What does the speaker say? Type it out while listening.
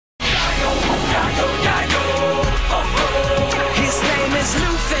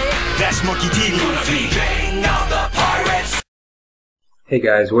Hey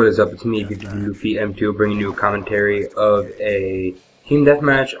guys, what is up? It's me, Luffy M2, bringing you a commentary of a team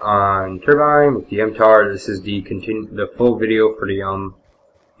deathmatch on Turbine with the MTAR. This is the full video for the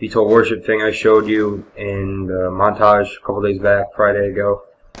VTOL worship thing I showed you in the montage a couple days back, Friday ago.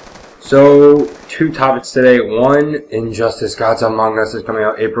 So, two topics today. One, Injustice Gods Among Us is coming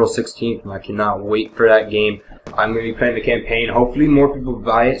out April 16th, and I cannot wait for that game. I'm going to be playing the campaign. Hopefully more people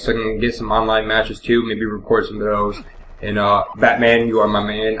buy it so I can get some online matches too, maybe record some of those. And Batman, you are my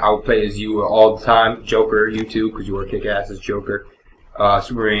man. I will play as you all the time. Joker, you too, because you are kick-ass as Joker.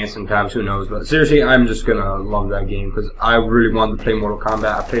 Superman sometimes, who knows. But seriously, I'm just going to love that game because I really wanted to play Mortal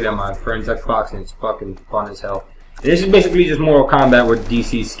Kombat. I played on my friend's Xbox and it's fucking fun as hell. And this is basically just Mortal Kombat with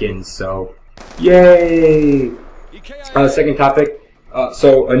DC skins, so yay! Second topic.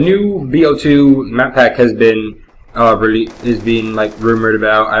 So a new BO2 map pack has been being like rumored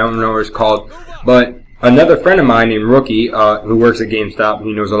about. I don't know what it's called, but another friend of mine named Rookie, who works at GameStop,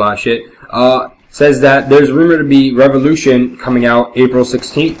 he knows a lot of shit, says that there's rumored to be Revolution coming out April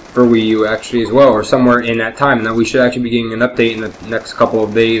 16th for Wii U actually as well, or somewhere in that time, and that we should actually be getting an update in the next couple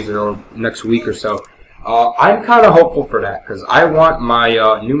of days or next week or so. I'm kind of hopeful for that, because I want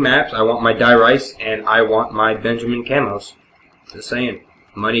my new maps, I want my Die Rice, and I want my Benjamin camos. Just saying.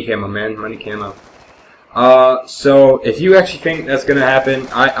 Money camo, man. Money camo. So, if you actually think that's going to happen,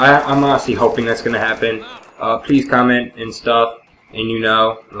 I'm honestly hoping that's going to happen. Please comment and stuff, and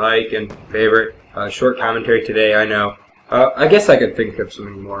like and favorite. Short commentary today, I know. I guess I could think of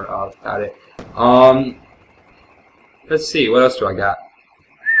something more about it. Let's see, what else do I got?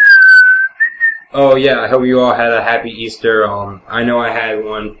 Oh yeah, I hope you all had a happy Easter. I know I had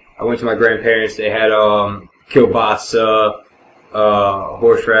one. I went to my grandparents. They had kielbasa,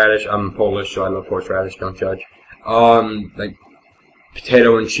 horseradish. I'm Polish, so I love horseradish. Don't judge. Like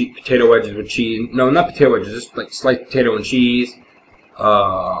potato wedges with cheese. No, not potato wedges. Just like sliced potato and cheese.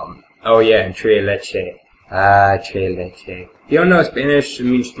 Oh yeah, and tres leche. Tres leche. If you don't know Spanish, it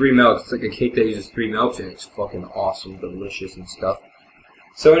means 3 milks. It's like a cake that uses 3 milks, and it's fucking awesome, delicious, and stuff.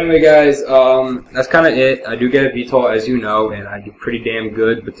 So anyway, guys, that's kind of it. I do get a VTOL, as you know, and I do pretty damn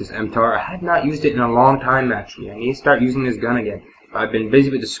good with this MTAR. I have not used it in a long time, actually. I need to start using this gun again. I've been busy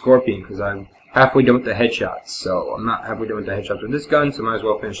with the Scorpion, because I'm halfway done with the headshots. So I'm not halfway done with the headshots with this gun, so I might as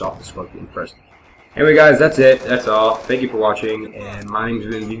well finish off the Scorpion first. Anyway, guys, that's it. That's all. Thank you for watching, and my name's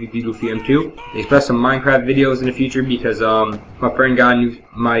been VVVLuffyM2. Expect some Minecraft videos in the future, because my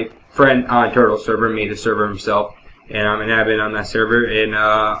friend on Turtle server made a server himself. And I'm an admin on that server, and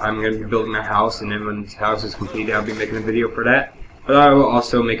I'm going to be building my house, and then when this house is completed, I'll be making a video for that. But I will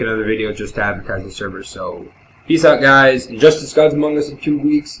also make another video just to advertise the server, so peace out, guys. Injustice Gods Among Us in 2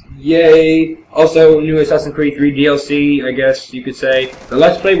 weeks, yay! Also, new Assassin's Creed 3 DLC, I guess you could say. The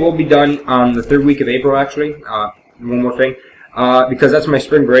Let's Play will be done on the 3rd week of April, actually. One more thing, because that's my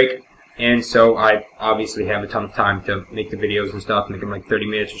spring break, and so I obviously have a ton of time to make the videos and stuff, make them like 30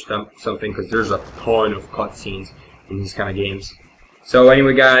 minutes or something, because there's a ton of cutscenes in these kind of games. So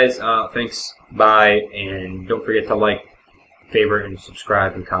anyway, guys, thanks, bye, and don't forget to like, favorite, and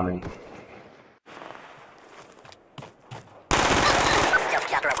subscribe and comment. Stealth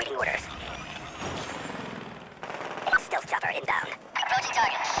chopper awaiting orders. Stealth chopper inbound. Approaching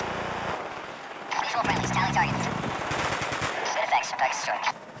target. Visual friendlies, tally targets. Good effects, target destroyed.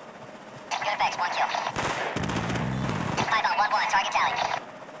 Good effects, 1 kill. Python 1-1, target tally.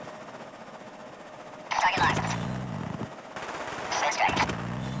 Target locked. Good strike.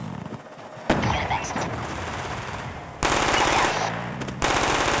 Good effects.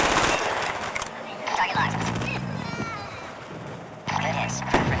 Target locked. Good hits.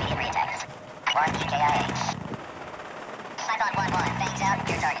 Repeat re-attack. 1 KIA. Python 1-1, bangs out,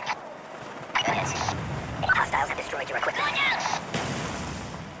 your target. Good hits. Hostiles have destroyed your equipment.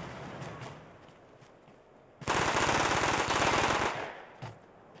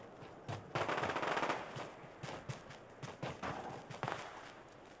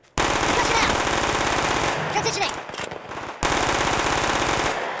 Transitioning!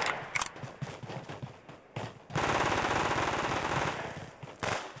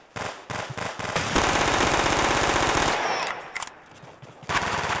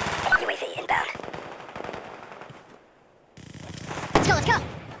 UAV inbound. Let's go, let's go!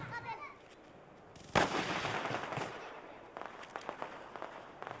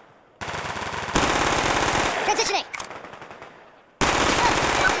 Transitioning!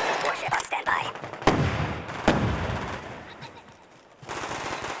 Warship on standby.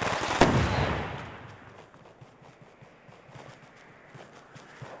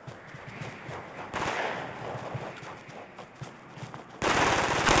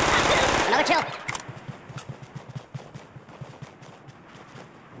 kill.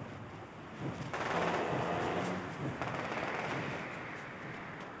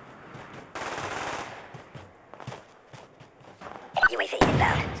 UAV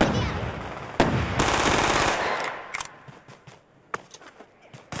inbound.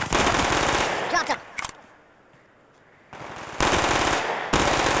 Dropped him.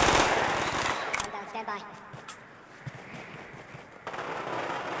 One down, stand by.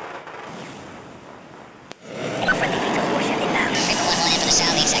 Friendly vehicle warship inbound. Reaper 1-1 in for the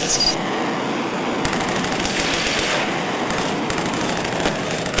south, 8 seconds.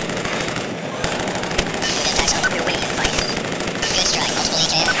 Attacks on. We're waiting to fight. Good strike, multiple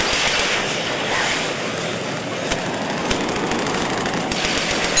EKA.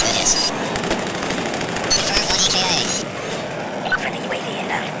 Good hits. Confirmed 1 EKA. Friendly UAV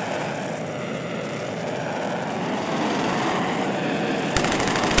inbound.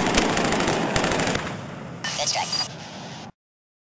 Good strike.